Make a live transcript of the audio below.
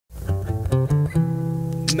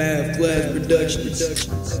Math Class Productions.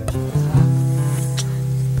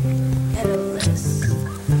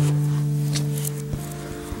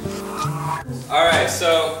 Alright,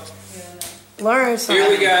 so here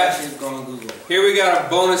we got a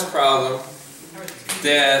bonus problem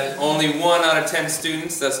that only 1 out of 10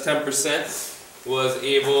 students, that's 10%, was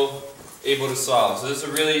able to solve. So this is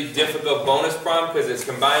a really difficult bonus problem because it's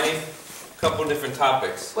combining a couple different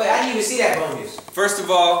topics. Wait, I didn't even see that bonus. First of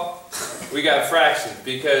all, we got fractions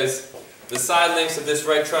because the side lengths of this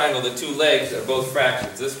right triangle, the two legs, are both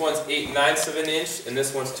fractions. This one's 8/9 of an inch and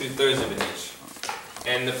this one's 2/3 of an inch.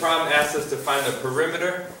 And the problem asks us to find the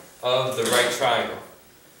perimeter of the right triangle.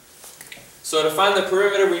 So to find the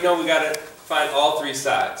perimeter, we know we got to find all three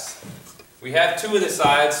sides. We have two of the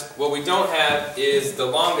sides. What we don't have is the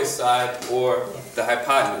longest side or the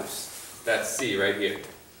hypotenuse. That's C right here.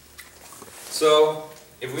 So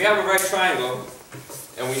if we have a right triangle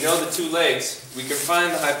and we know the two legs, we can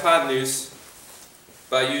find the hypotenuse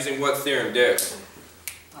by using what theorem, Derek?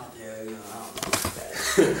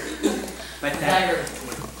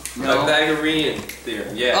 Pythagorean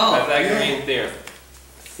Theorem. Yeah, Pythagorean Theorem.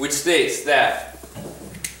 Which states that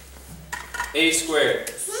a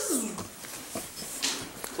squared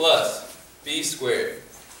plus b squared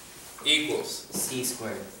equals C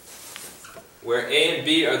squared. Where a and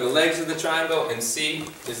b are the legs of the triangle and c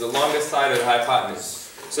is the longest side of the hypotenuse.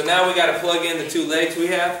 So now we got to plug in the two legs we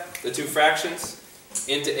have, the two fractions,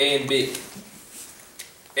 into a and b.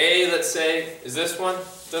 A, let's say, is this one.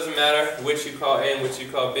 Doesn't matter which you call a and which you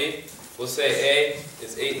call b. We'll say a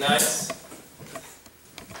is 8/9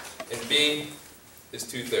 and b is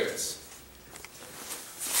 2/3.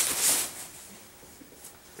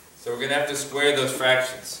 So we're going to have to square those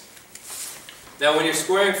fractions. Now when you're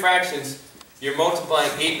squaring fractions, you're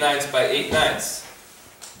multiplying 8/9 by 8/9.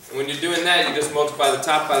 And when you're doing that, you just multiply the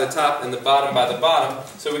top by the top and the bottom by the bottom.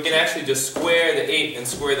 So we can actually just square the 8 and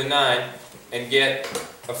square the 9 and get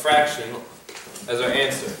a fraction as our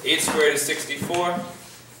answer. 8 squared is 64.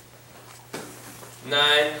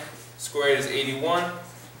 9 squared is 81.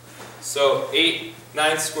 So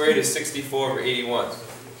 8/9 squared is 64 over 81.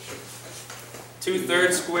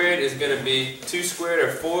 2/3 squared is going to be 2 squared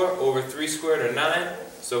or 4 over 3 squared or 9.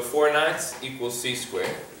 So 4/9 equals c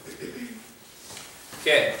squared.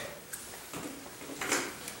 Okay.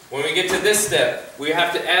 When we get to this step, we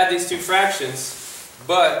have to add these two fractions,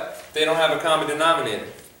 but they don't have a common denominator.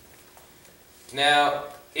 Now,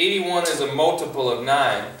 81 is a multiple of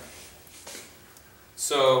 9.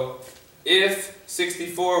 So if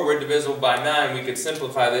 64 were divisible by 9, we could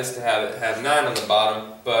simplify this to have 9 on the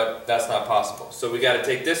bottom, but that's not possible. So we got to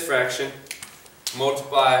take this fraction,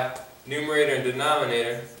 multiply numerator and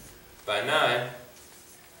denominator by 9.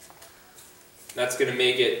 That's going to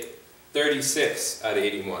make it 36 out of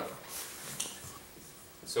 81.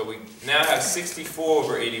 So we now have 64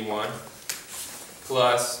 over 81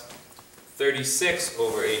 plus 36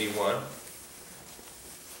 over 81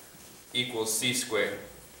 equals c squared.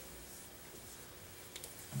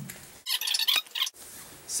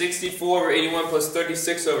 64 over 81 plus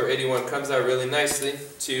 36 over 81 comes out really nicely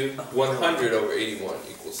to 100 over 81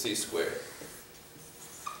 equals c squared.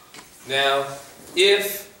 Now,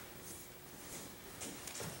 if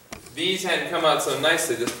these hadn't come out so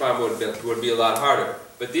nicely, this problem would be a lot harder.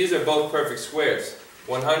 But these are both perfect squares.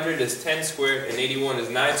 100 is 10 squared and 81 is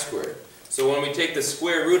 9 squared. So when we take the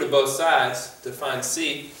square root of both sides to find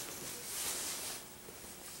c,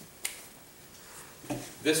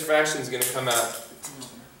 this fraction is going to come out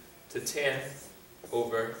to 10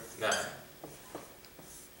 over 9.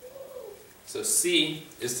 So c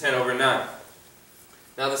is 10 over 9.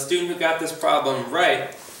 Now the student who got this problem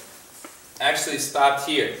right actually stopped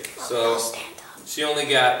here. So she only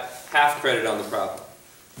got half credit on the problem.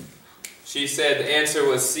 She said the answer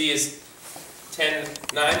was c is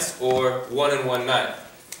 10/9 or 1 1/9.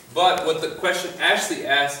 But what the question actually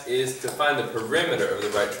asks is to find the perimeter of the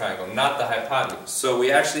right triangle, not the hypotenuse. So we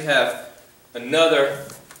actually have another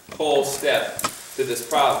whole step to this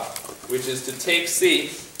problem, which is to take c,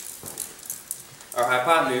 our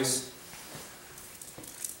hypotenuse,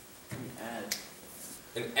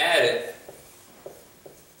 and add it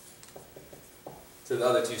to the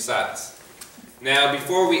other two sides. Now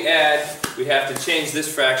before we add, we have to change this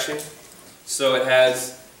fraction so it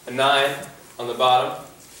has a 9 on the bottom.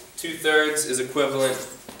 2/3 is equivalent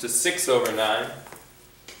to 6 over 9.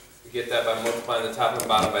 We get that by multiplying the top and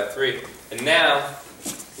bottom by 3. And now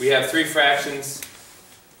we have three fractions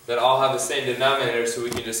that all have the same denominator, so we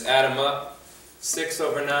can just add them up. 6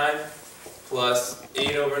 over 9 plus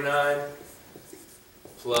 8 over 9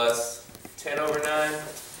 plus 10 over 9.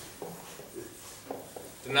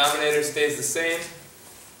 Denominator stays the same.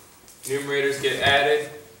 Numerators get added,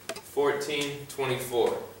 14,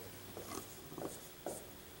 24.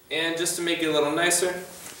 And just to make it a little nicer,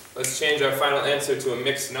 let's change our final answer to a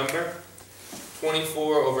mixed number.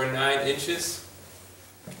 24 over 9 inches.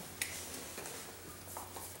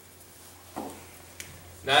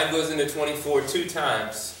 9 goes into 24 2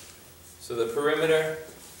 times. So the perimeter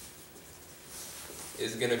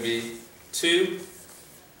is going to be 2.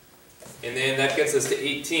 And then that gets us to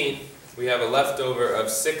 18. We have a leftover of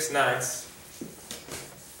 6/9,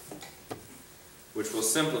 which will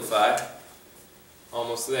simplify,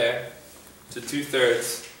 almost there, to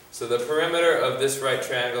 2/3. So the perimeter of this right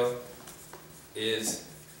triangle is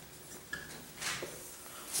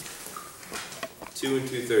 2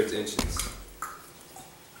 2/3 inches.